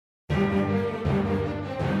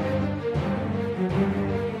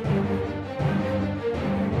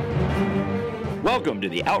Welcome to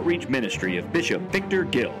the outreach ministry of Bishop Victor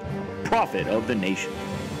Gill, Prophet of the Nation.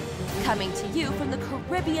 Coming to you from the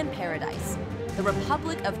Caribbean paradise, the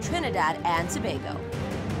Republic of Trinidad and Tobago.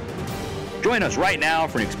 Join us right now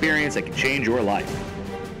for an experience that can change your life.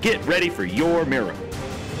 Get ready for your miracle.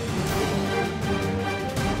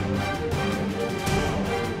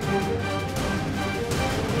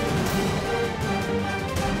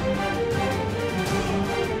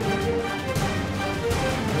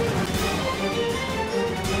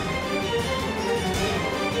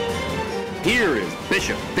 Here is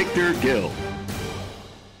Bishop Victor Gill.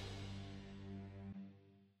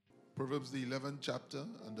 Proverbs the 11th chapter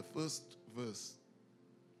and the first verse.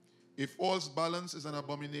 A false balance is an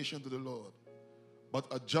abomination to the Lord, but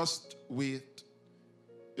a just weight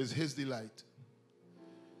is his delight.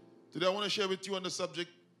 Today I want to share with you on the subject,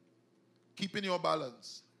 keeping your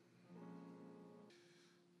balance.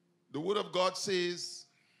 The word of God says,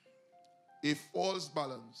 a false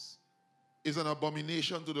balance is an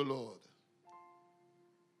abomination to the Lord.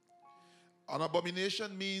 An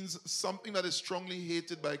abomination means something that is strongly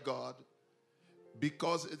hated by God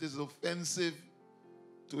because it is offensive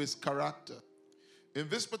to his character. In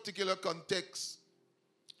this particular context,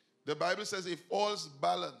 the Bible says a false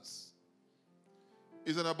balance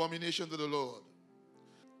is an abomination to the Lord.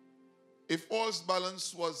 A false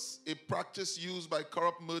balance was a practice used by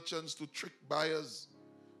corrupt merchants to trick buyers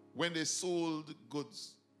when they sold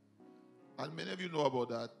goods. And many of you know about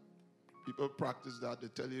that. People practice that. They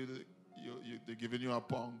tell you that they're giving you a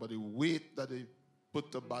pound, but the weight that they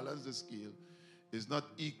put to balance the scale is not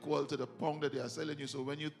equal to the pound that they are selling you. So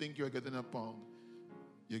when you think you're getting a pound,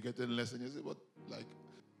 you're getting less. And you say, what?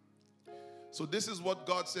 So this is what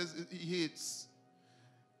God says he hates.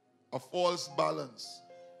 A false balance.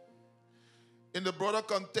 In the broader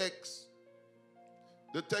context,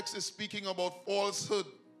 the text is speaking about falsehood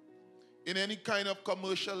in any kind of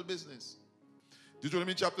commercial business.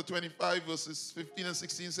 Deuteronomy chapter 25 verses 15 and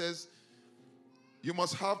 16 says, you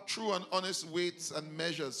must have true and honest weights and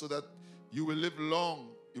measures so that you will live long.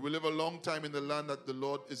 You will live a long time in the land that the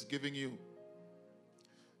Lord is giving you.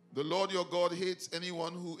 The Lord your God hates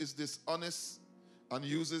anyone who is dishonest and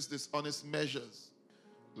uses dishonest measures.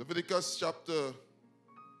 Leviticus chapter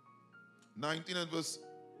 19 and verse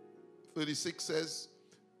 36 says,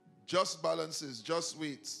 just balances, just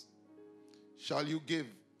weights shall you give.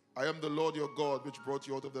 I am the Lord your God, which brought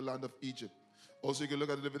you out of the land of Egypt. Also, you can look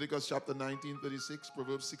at Leviticus chapter 19, 36,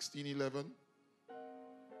 Proverbs 16, 11,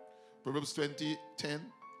 Proverbs 20, 10,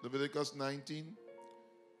 Leviticus 19,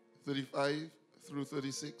 35 through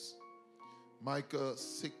 36, Micah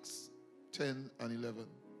 6, 10, and 11.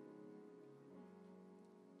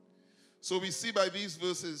 So we see by these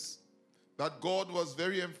verses that God was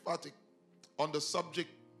very emphatic on the subject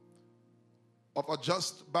of a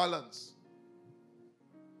just balance.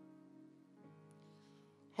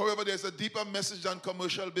 However, there's a deeper message than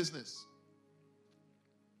commercial business.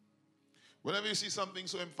 Whenever you see something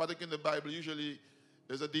so emphatic in the Bible, usually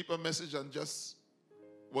there's a deeper message than just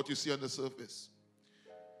what you see on the surface.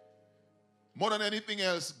 More than anything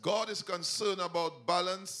else, God is concerned about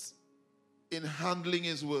balance in handling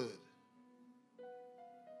his word.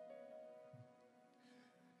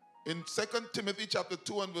 In 2 Timothy chapter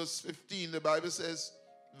 2 and verse 15, the Bible says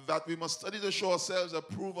that we must study to show ourselves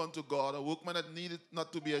approved unto God, a workman that needeth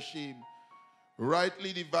not to be ashamed,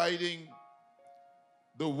 rightly dividing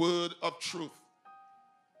the word of truth.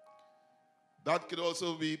 That could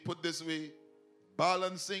also be put this way,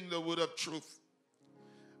 balancing the word of truth.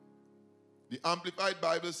 The Amplified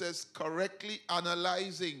Bible says correctly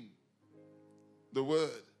analyzing the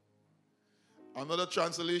word. Another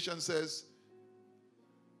translation says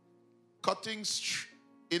cutting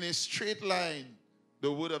in a straight line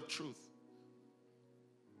the word of truth.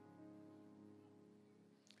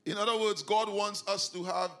 In other words, God wants us to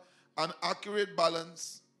have an accurate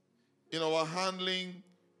balance in our handling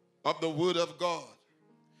of the word of God.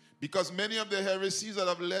 Because many of the heresies that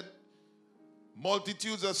have led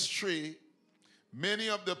multitudes astray, many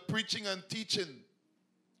of the preaching and teaching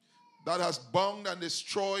that has bound and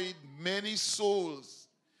destroyed many souls,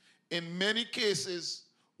 in many cases,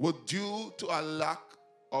 were due to a lack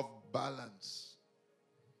of balance.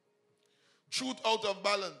 Truth out of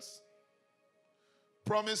balance.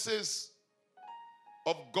 Promises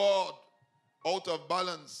of God out of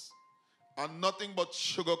balance are nothing but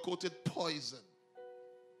sugar-coated poison.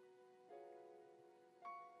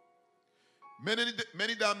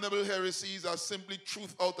 Many damnable heresies are simply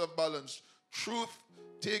truth out of balance. Truth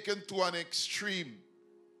taken to an extreme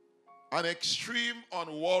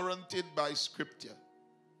unwarranted by Scripture.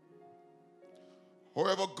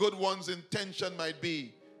 However good one's intention might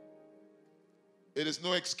be, It is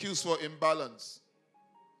no excuse for imbalance.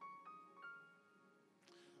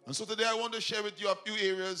 And so today I want to share with you a few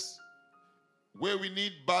areas where we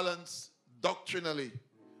need balance doctrinally.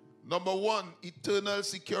 Number one, eternal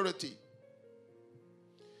security.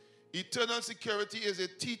 Eternal security is a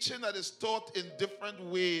teaching that is taught in different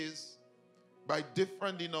ways by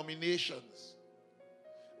different denominations.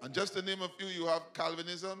 And just to name a few, you have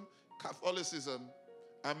Calvinism, Catholicism,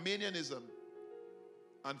 Arminianism,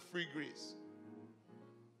 and free grace.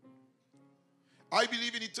 I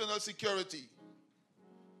believe in eternal security.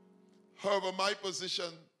 However, my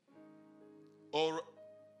position, or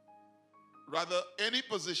rather any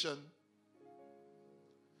position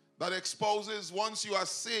that exposes once you are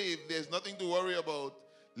saved, there's nothing to worry about,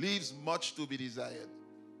 leaves much to be desired.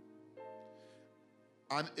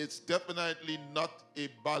 And it's definitely not a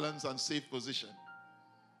balanced and safe position.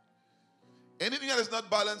 Anything that is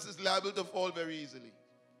not balanced is liable to fall very easily.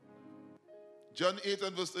 John 8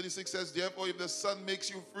 and verse 36 says, therefore, if the Son makes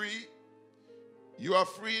you free, you are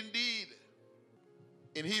free indeed.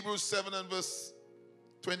 In Hebrews 7 and verse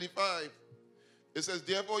 25, it says,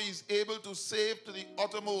 therefore, he is able to save to the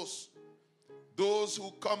uttermost those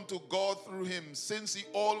who come to God through him, since he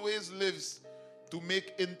always lives to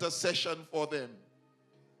make intercession for them.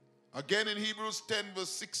 Again, in Hebrews 10 verse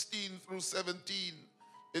 16 through 17,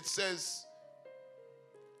 it says,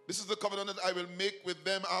 this is the covenant that I will make with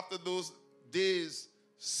them after those days,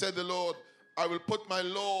 said the Lord. I will put my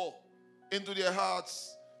law into their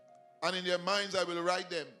hearts, and in their minds I will write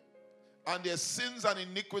them, and their sins and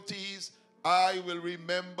iniquities I will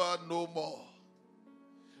remember no more.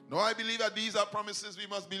 Now I believe that these are promises we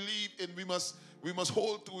must believe in, we must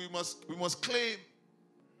hold to, we must claim.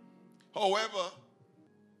 However,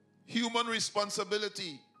 human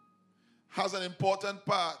responsibility has an important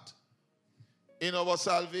part in our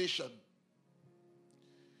salvation.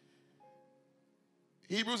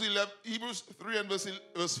 Hebrews 3 and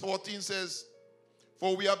verse 14 says,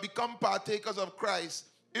 for we have become partakers of Christ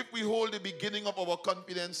if we hold the beginning of our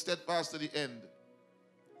confidence steadfast to the end.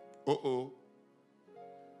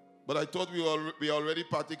 But I thought we are already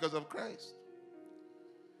partakers of Christ.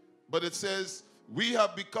 But it says, we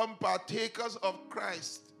have become partakers of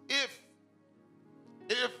Christ if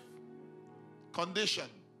condition,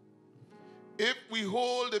 if we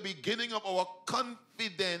hold the beginning of our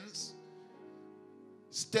confidence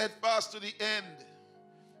steadfast to the end,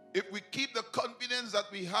 if we keep the confidence that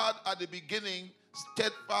we had at the beginning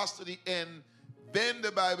steadfast to the end, then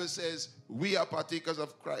the Bible says we are partakers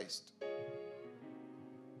of Christ.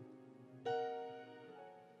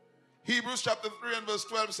 Hebrews chapter 3 and verse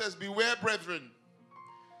 12 says, beware, brethren,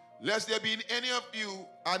 lest there be in any of you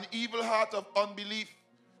an evil heart of unbelief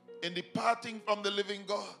in departing from the living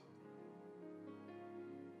God.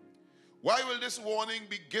 Why will this warning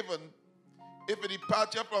be given if a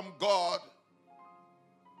departure from God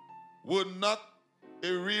were not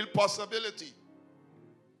a real possibility?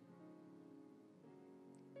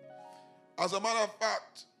 As a matter of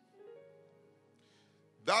fact,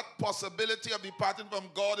 that possibility of departing from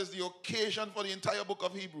God is the occasion for the entire book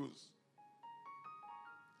of Hebrews.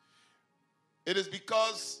 It is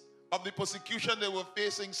because of the persecution they were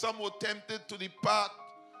facing. Some were tempted to depart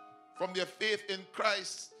from their faith in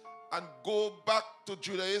Christ and go back to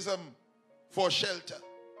Judaism for shelter.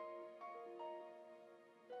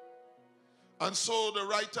 And so the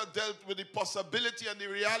writer dealt with the possibility and the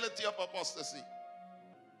reality of apostasy.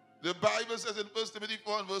 The Bible says in 1 Timothy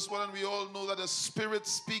 4 and verse 1, and we all know that the Spirit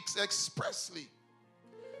speaks expressly,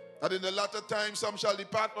 that in the latter time some shall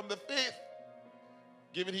depart from the faith,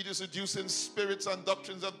 giving heed to seducing spirits and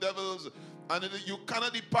doctrines of devils. And you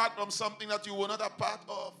cannot depart from something that you were not a part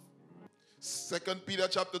of. 2 Peter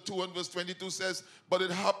chapter 2 and verse 22 says, but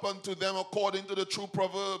it happened to them according to the true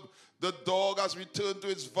proverb, the dog has returned to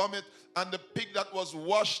its vomit, and the pig that was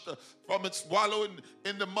washed from its wallowing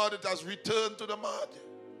in the mud, it has returned to the mud.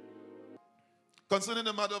 Concerning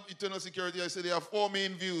the matter of eternal security, I say there are four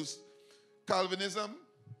main views. Calvinism,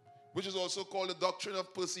 which is also called the doctrine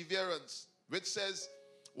of perseverance, which says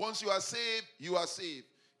once you are saved, you are saved.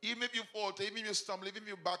 Even if you falter, even if you stumble, even if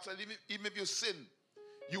you backslide, even if you sin,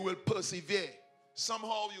 you will persevere.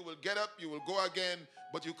 Somehow you will get up, you will go again,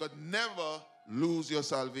 but you could never lose your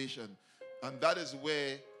salvation. And that is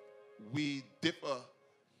where we differ.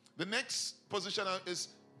 The next position is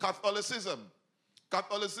Catholicism.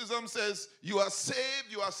 Catholicism says you are saved,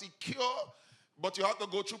 you are secure, but you have to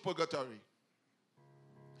go through purgatory.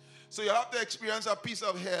 So you have to experience a piece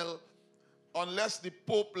of hell unless the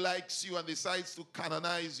Pope likes you and decides to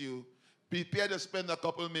canonize you. Prepare to spend a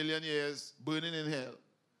couple million years burning in hell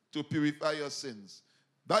to purify your sins.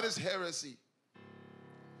 That is heresy.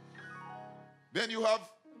 Then you have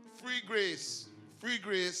free grace. Free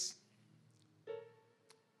grace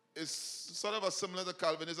is sort of a similar to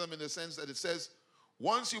Calvinism in the sense that it says,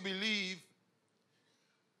 once you believe,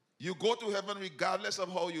 you go to heaven regardless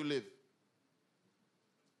of how you live.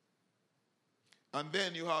 And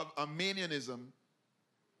then you have Arminianism,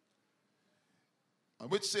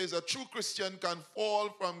 which says a true Christian can fall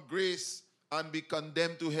from grace and be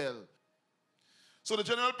condemned to hell. So the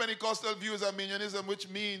general Pentecostal view is Arminianism, which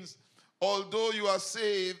means although you are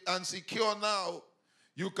saved and secure now,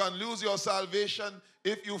 you can lose your salvation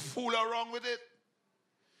if you fool around with it,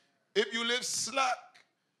 if you live slack,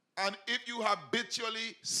 and if you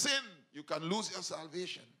habitually sin, you can lose your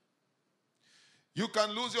salvation. You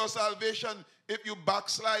can lose your salvation if you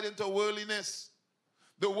backslide into worldliness.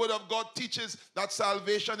 The Word of God teaches that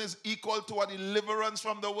salvation is equal to a deliverance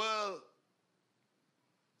from the world.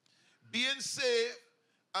 Being saved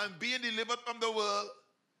and being delivered from the world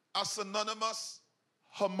are synonymous,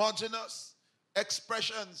 homogeneous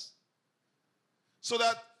expressions. So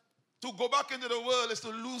that to go back into the world is to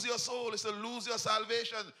lose your soul, is to lose your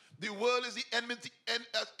salvation. The world is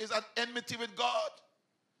at enmity with God.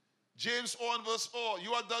 James 4 and verse 4,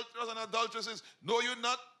 you adulterers and adulteresses, know you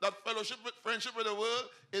not that friendship with the world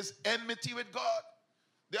is enmity with God?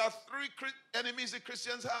 There are three enemies the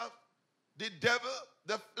Christians have: the devil,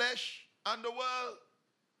 the flesh, and the world.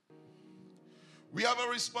 We have a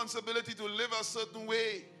responsibility to live a certain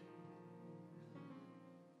way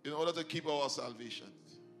in order to keep our salvation.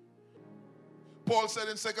 Paul said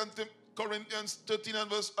in 2 Corinthians 13 and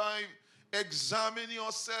verse 5, examine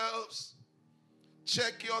yourselves,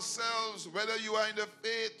 check yourselves whether you are in the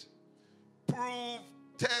faith. Prove,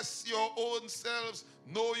 test your own selves.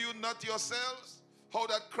 Know you not yourselves how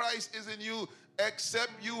that Christ is in you,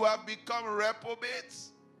 except you have become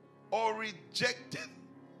reprobates or rejected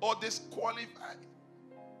or disqualified.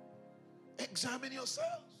 Examine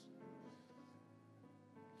yourselves.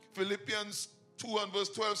 Philippians 2 and verse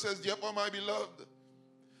 12 says, therefore, my beloved,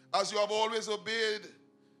 as you have always obeyed,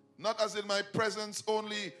 not as in my presence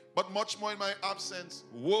only, but much more in my absence,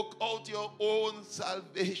 work out your own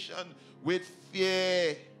salvation with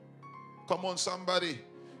fear. Come on, somebody.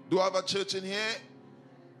 Do I have a church in here?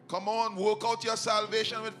 Come on, work out your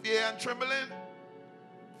salvation with fear and trembling.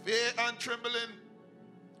 Fear and trembling.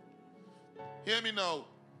 Hear me now.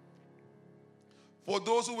 For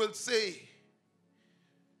those who will say,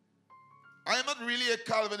 I am not really a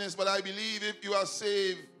Calvinist, but I believe if you are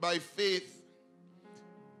saved by faith,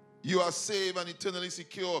 you are saved and eternally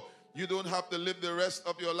secure. You don't have to live the rest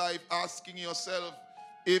of your life asking yourself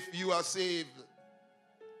if you are saved.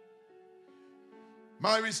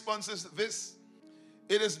 My response is this: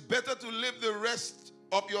 it is better to live the rest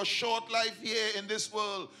of your short life here in this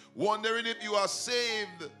world wondering if you are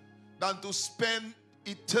saved than to spend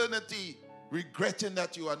eternity regretting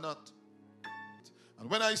that you are not. And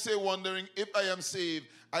when I say wondering if I am saved,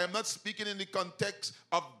 I am not speaking in the context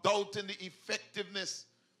of doubting the effectiveness,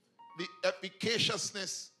 the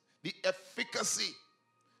efficaciousness, the efficacy,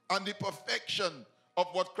 and the perfection of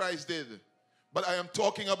what Christ did. But I am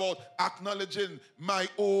talking about acknowledging my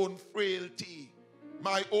own frailty,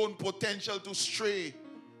 my own potential to stray,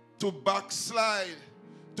 to backslide,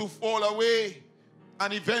 to fall away,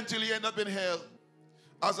 and eventually end up in hell.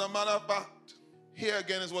 As a matter of fact, here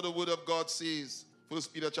again is what the Word of God says. 1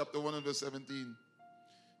 Peter chapter 1 and verse 17.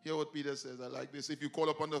 Hear what Peter says. I like this. If you call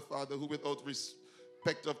upon the Father, who without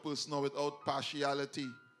respect of person or without partiality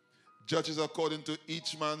judges according to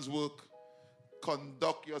each man's work,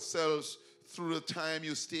 conduct yourselves through the time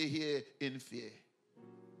you stay here in fear.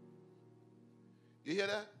 You hear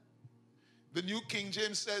that? The New King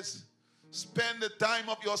James says, spend the time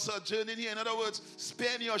of your sojourn in here. In other words,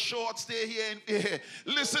 spend your short stay here in fear.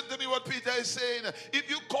 Listen to me what Peter is saying. If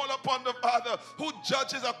you call upon the Father who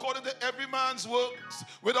judges according to every man's works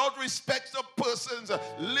without respect of persons,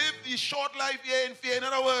 live the short life here in fear. In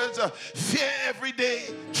other words, fear every day,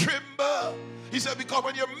 tremble. He said, because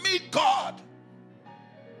when you meet God,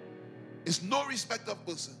 it's no respect of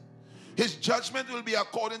person. His judgment will be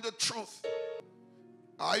according to truth.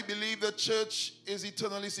 I believe the church is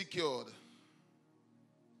eternally secured.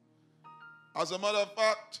 As a matter of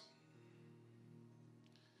fact,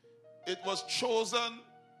 it was chosen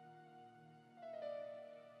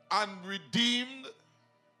and redeemed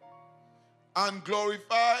and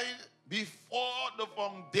glorified before the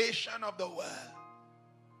foundation of the world.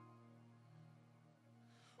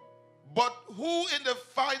 But who in the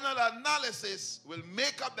final analysis will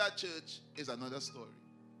make up that church is another story.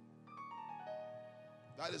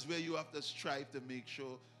 That is where you have to strive to make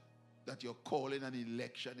sure that your calling and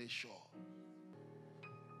election is sure.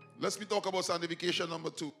 Let's talk about sanctification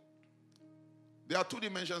number 2. There are two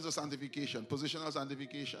dimensions of sanctification: positional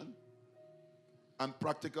sanctification and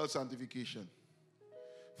practical sanctification.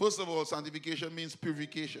 First of all, sanctification means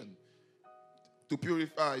purification. To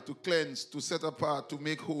purify, to cleanse, to set apart, to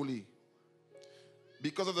make holy.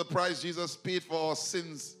 Because of the price Jesus paid for our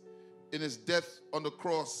sins in his death on the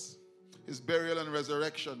cross, his burial and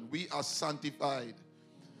resurrection, we are sanctified.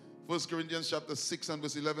 1 Corinthians chapter 6 and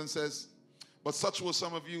verse 11 says, but such were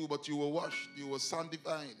some of you, but you were washed, you were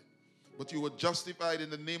sanctified, but you were justified in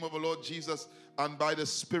the name of the Lord Jesus and by the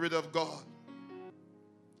Spirit of God.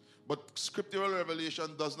 But scriptural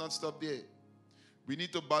revelation does not stop there. We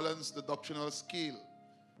need to balance the doctrinal scale.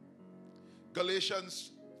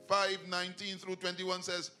 Galatians 5:19 through 21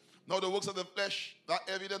 says, now the works of the flesh are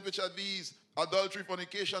evident, which are these: adultery,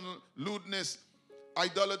 fornication, lewdness,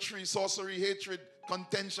 idolatry, sorcery, hatred,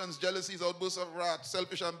 contentions, jealousies, outbursts of wrath,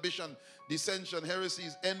 selfish ambition, dissension,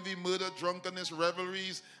 heresies, envy, murder, drunkenness,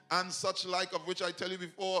 revelries, and such like, of which I tell you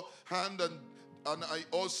beforehand, and I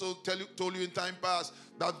also told you in time past,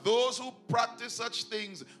 that those who practice such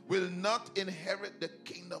things will not inherit the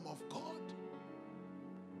kingdom of God.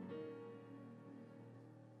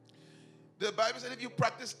 The Bible said if you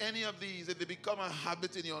practice any of these, if they become a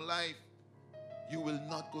habit in your life, you will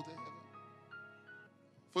not go to heaven.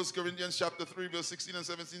 1 Corinthians chapter 3 verse 16 and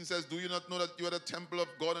 17 says, do you not know that you are the temple of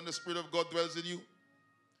God and the Spirit of God dwells in you?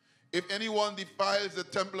 If anyone defiles the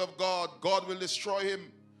temple of God, God will destroy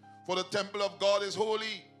him. For the temple of God is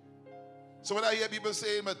holy. So when I hear people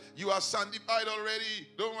saying, but you are sanctified already,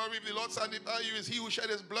 don't worry, if the Lord sanctified you, is he who shed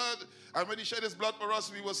his blood. And when he shed his blood for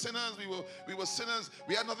us, we were sinners, we were sinners,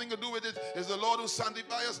 we had nothing to do with it. It's the Lord who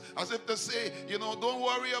sanctified us, as if to say, don't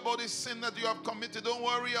worry about this sin that you have committed, don't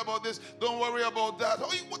worry about this, don't worry about that.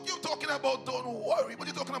 Oh, what you talking about, don't worry? What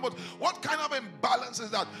are you talking about? What kind of imbalance is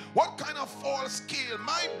that? What kind of false scale?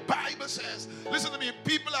 My Bible says, listen to me,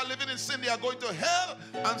 people are living in sin, they are going to hell,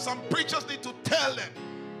 and some preachers need to tell them.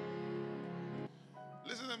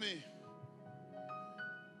 Listen to me.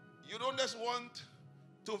 You don't just want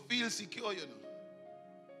to feel secure,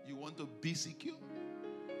 You want to be secure.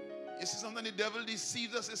 You see, sometimes the devil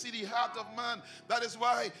deceives us. You see, the heart of man. That is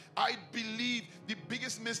why I believe the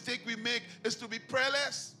biggest mistake we make is to be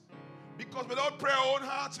prayerless. Because without prayer, our own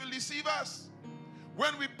hearts will deceive us.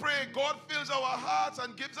 When we pray, God fills our hearts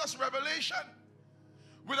and gives us revelation.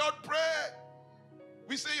 Without prayer,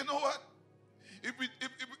 we say, you know what? If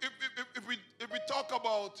we talk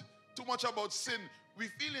about too much about sin, we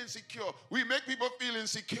feel insecure. We make people feel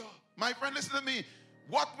insecure. My friend, listen to me.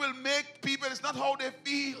 What will make people is not how they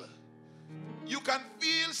feel. You can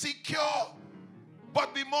feel secure,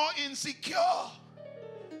 but be more insecure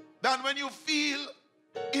than when you feel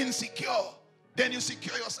insecure. Then you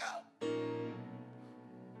secure yourself.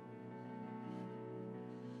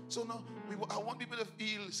 So now, I want people to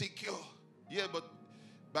feel secure. Yeah, but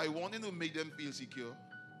by wanting to make them feel secure,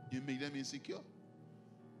 you make them insecure.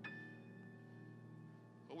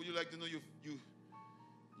 Or would you like to know you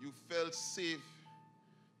felt safe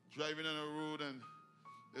driving on a road and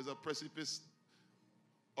there's a precipice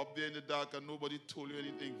up there in the dark and nobody told you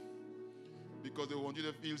anything because they want you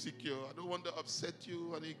to feel secure? I don't want to upset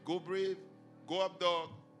you, honey. Go brave. Go up, dog.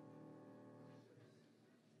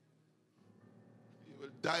 You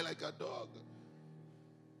will die like a dog.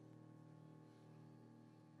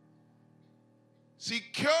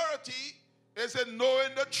 Security is in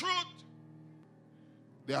knowing the truth.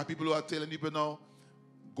 There are people who are telling people now,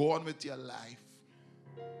 go on with your life.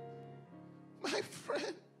 My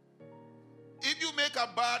friend, if you make a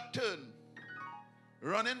bad turn,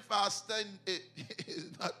 running faster is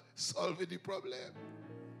not solving the problem.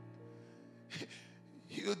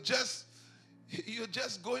 You're just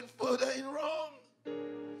going further in wrong.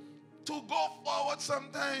 To go forward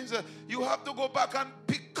sometimes, you have to go back and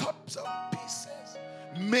pick up some pieces.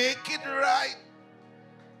 Make it right.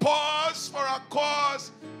 Pause for a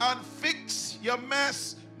cause and fix your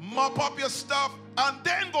mess, mop up your stuff, and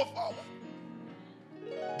then go forward.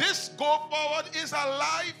 This go forward is a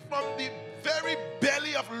life from the very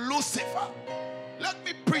belly of Lucifer. Let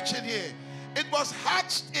me preach it here. It was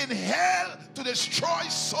hatched in hell to destroy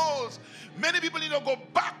souls. Many people need to go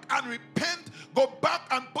back and repent. Go back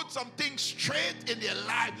and put some things straight in their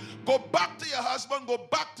life. Go back to your husband. Go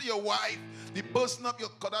back to your wife. The person of your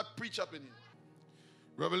God that preach up in you.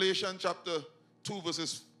 Revelation chapter 2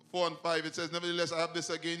 verses 4 and 5. It says, nevertheless, I have this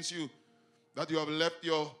against you, that you have left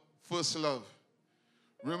your first love.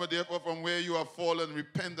 Remember therefore from where you have fallen,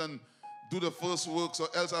 repent and do the first works, or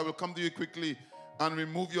else I will come to you quickly and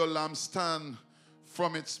remove your lampstand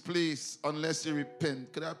from its place unless you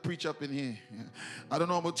repent. Could I preach up in here? I don't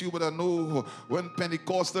know about you, but I know when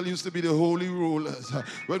Pentecostal used to be the holy rollers,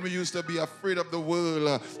 when we used to be afraid of the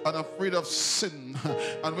world and afraid of sin,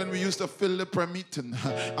 and when we used to fill the prayer meeting,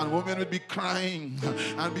 and women would be crying,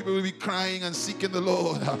 and people would be crying and seeking the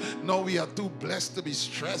Lord. Now we are too blessed to be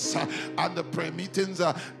stressed, and the prayer meetings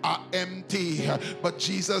are empty. But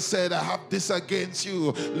Jesus said, I have this against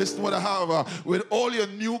you. Listen to what I have. With all your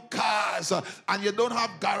new cars, and you don't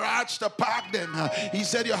have garage to park them. He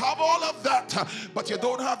said, you have all of that, but you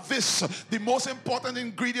don't have this. The most important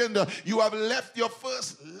ingredient, you have left your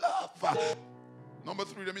first love. Number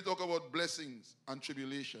 3, let me talk about blessings and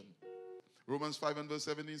tribulation. Romans 5 and verse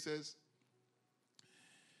 17 says,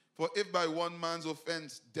 for if by one man's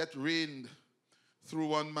offense death reigned through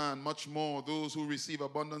one man, much more those who receive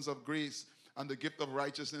abundance of grace and the gift of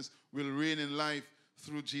righteousness will reign in life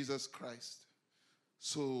through Jesus Christ.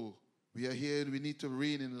 So we are here and we need to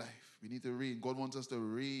reign in life. We need to reign. God wants us to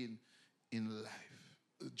reign in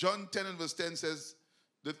life. John 10 and verse 10 says,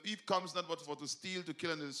 the thief comes not but for to steal, to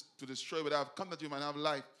kill, and to destroy, but I have come that you might have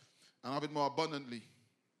life and have it more abundantly.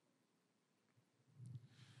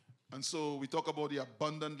 And so we talk about the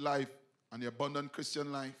abundant life and the abundant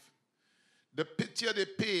Christian life. The picture they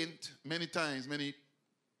paint many times, many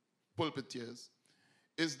pulpiteers,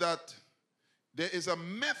 is that there is a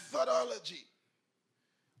methodology,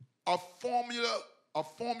 a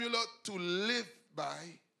formula to live by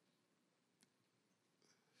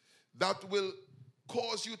that will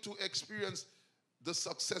cause you to experience the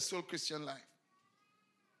successful Christian life.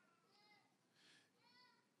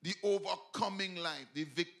 The overcoming life, the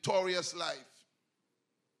victorious life.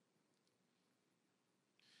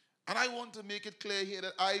 And I want to make it clear here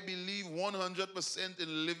that I believe 100%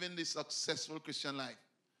 in living the successful Christian life.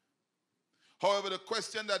 However, the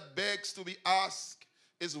question that begs to be asked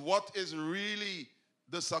is, what is really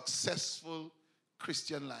the successful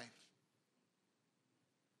Christian life?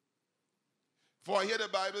 For I hear the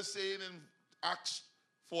Bible saying in Acts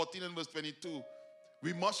 14 and verse 22,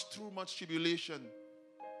 we must through much tribulation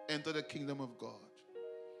enter the kingdom of God.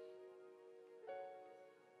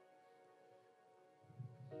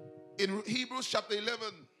 In Hebrews chapter 11,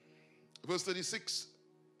 verse 36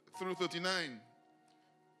 through 39,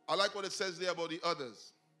 I like what it says there about the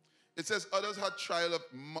others. It says, others had trial of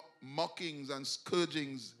mockings and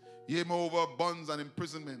scourgings, yea, moreover, bonds and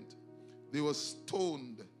imprisonment. They were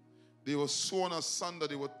stoned. They were sawn asunder.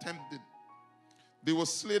 They were tempted. They were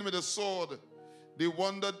slain with a sword. They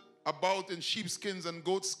wandered about in sheepskins and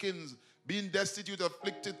goatskins, being destitute,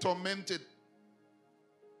 afflicted, tormented,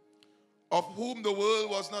 of whom the world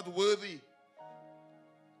was not worthy.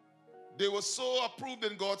 They were so approved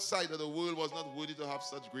in God's sight that the world was not worthy to have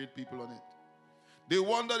such great people on it. They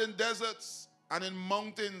wandered in deserts and in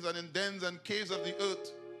mountains and in dens and caves of the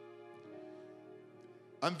earth.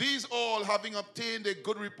 And these all, having obtained a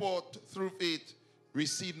good report through faith,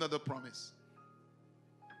 received not the promise.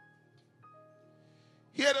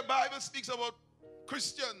 Here the Bible speaks about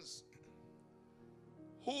Christians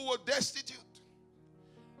who were destitute.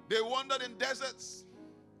 They wandered in deserts,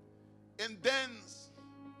 in dens,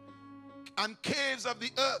 and caves of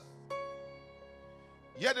the earth.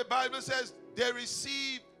 Yet the Bible says they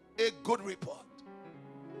received a good report.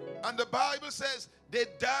 And the Bible says they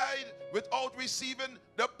died without receiving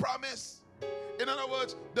the promise. In other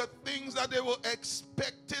words, the things that they were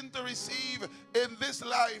expecting to receive in this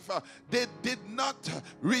life, they did not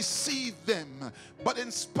receive them. But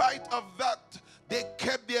in spite of that, they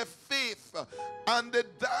kept their faith and they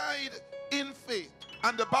died in faith.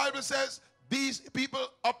 And the Bible says these people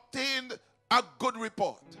obtained a good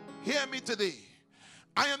report. Hear me today.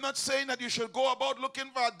 I am not saying that you should go about looking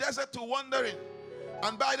for a desert to wander in.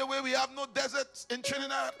 And by the way, we have no deserts in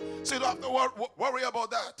Trinidad, so you don't have to worry about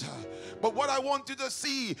that. But what I want you to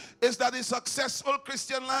see is that a successful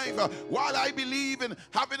Christian life, while I believe in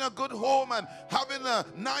having a good home and having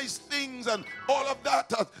nice things and all of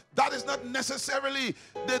that, that is not necessarily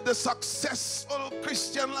the successful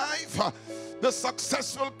Christian life. The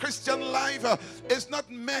successful Christian life is not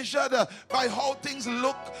measured by how things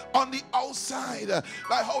look on the outside,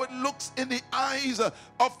 by how it looks in the eyes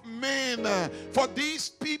of men. For these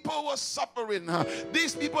people were suffering.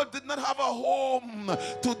 These people did not have a home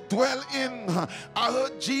to dwell in. I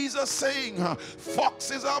heard Jesus saying,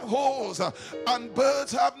 foxes have holes and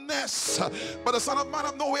birds have nests, but the Son of Man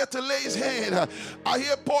have nowhere to lay his head. I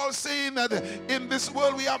hear Paul saying that in this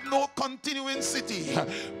world we have no continuing city,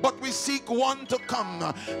 but we seek one to come.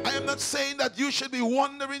 I am not saying that you should be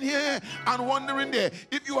wandering here and wandering there.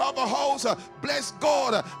 If you have a house, bless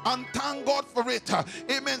God and thank God for it.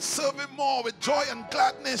 Amen. Serve him more with joy and and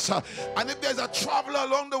gladness. And if there's a traveler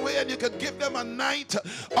along the way and you could give them a night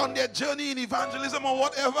on their journey in evangelism or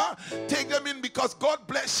whatever, take them in, because God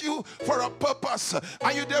bless you for a purpose.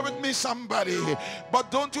 Are you there with me, somebody?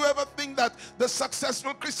 But don't you ever think that the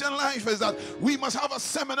successful Christian life is that we must have a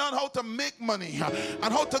seminar on how to make money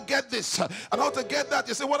and how to get this and how to get that.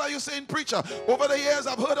 You say, what are you saying, preacher? Over the years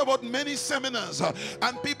I've heard about many seminars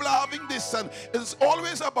and people are having this, and it's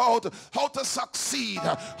always about how to succeed,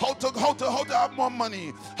 how to have more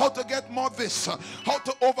money, how to get more this, how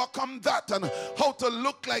to overcome that, and how to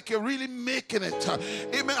look like you're really making it.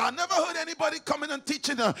 Amen. I never heard anybody coming and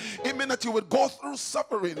teaching amen, that you would go through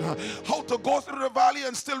suffering, how to go through the valley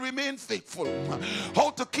and still remain faithful, how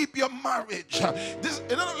to keep your marriage.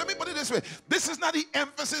 Let me put it this way. This is not the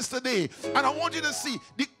emphasis today. And I want you to see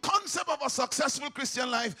the concept of a successful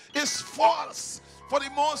Christian life is false. For the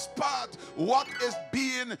most part, what is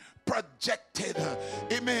being projected.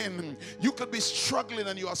 Amen. You could be struggling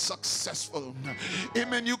and you are successful.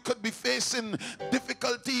 Amen. You could be facing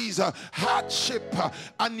difficulties, hardship,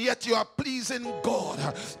 and yet you are pleasing God.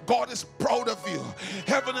 God is proud of you.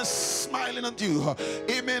 Heaven is smiling at you.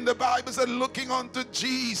 Amen. The Bible said, looking unto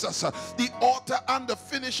Jesus, the author and the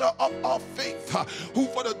finisher of our faith, who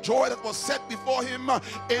for the joy that was set before him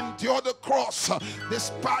endured the cross,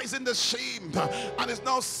 despising the shame, and is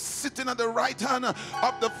now sitting at the right hand of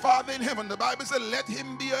the Father in heaven. The Bible said, let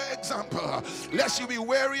him be your example, lest you be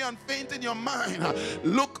weary and faint in your mind.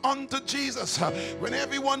 Look unto Jesus. When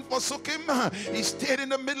everyone forsook him, he stayed in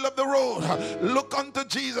the middle of the road. Look unto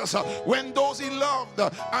Jesus. When those he loved,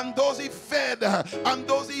 and those he fed, and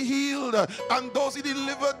those he healed, and those he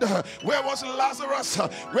delivered. Where was Lazarus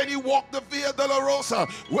when he walked the Via Dolorosa?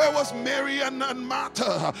 Where was Mary and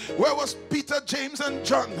Martha? Where was Peter, James, and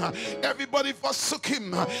John? Everybody forsook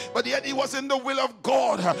him, but yet he was in the will of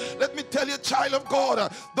God. Let me tell you, child of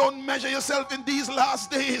God, don't measure yourself in these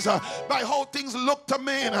last days by how things look to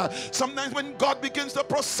man. Sometimes when God begins to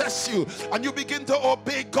process you and you begin to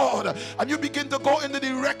obey God and you begin to go in the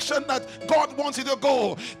direction that God wants you to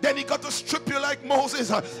go, then he got to strip you like Moses,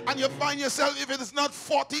 and you find yourself, if it is not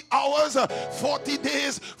 40 hours, 40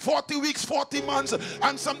 days, 40 weeks, 40 months,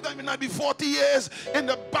 and sometimes it might be 40 years in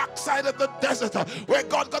the backside of the desert, where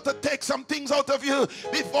God got to take some things out of you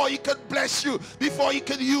before he could bless you, before he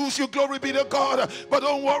could use you. Glory be to God. But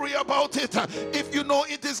don't worry about it. If you know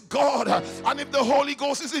it is God, and if the Holy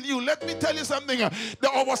Ghost is in you, let me tell you something.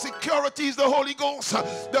 Our security is the Holy Ghost.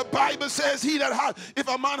 The Bible says, he that has, if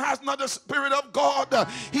a man has not the Spirit of God,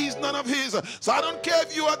 he's none of his. So I don't care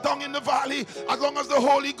if you are down in the valley, as long as the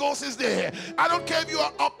Holy Ghost is there. I don't care if you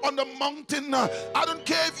are up on the mountain. I don't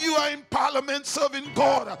care if you are in Parliament serving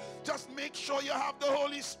God. Just make sure you have the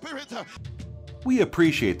Holy Spirit. We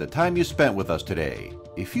appreciate the time you spent with us today.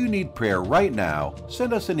 If you need prayer right now,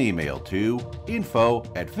 send us an email to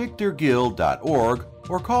info@victorgill.org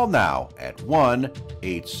or call now at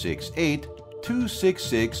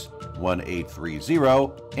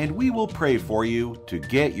 1-868-266-1830 and we will pray for you to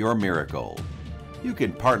get your miracle. You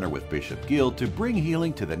can partner with Bishop Gill to bring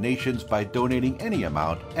healing to the nations by donating any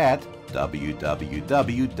amount at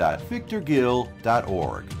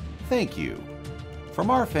www.victorgill.org. Thank you. From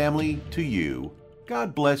our family to you,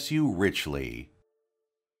 God bless you richly.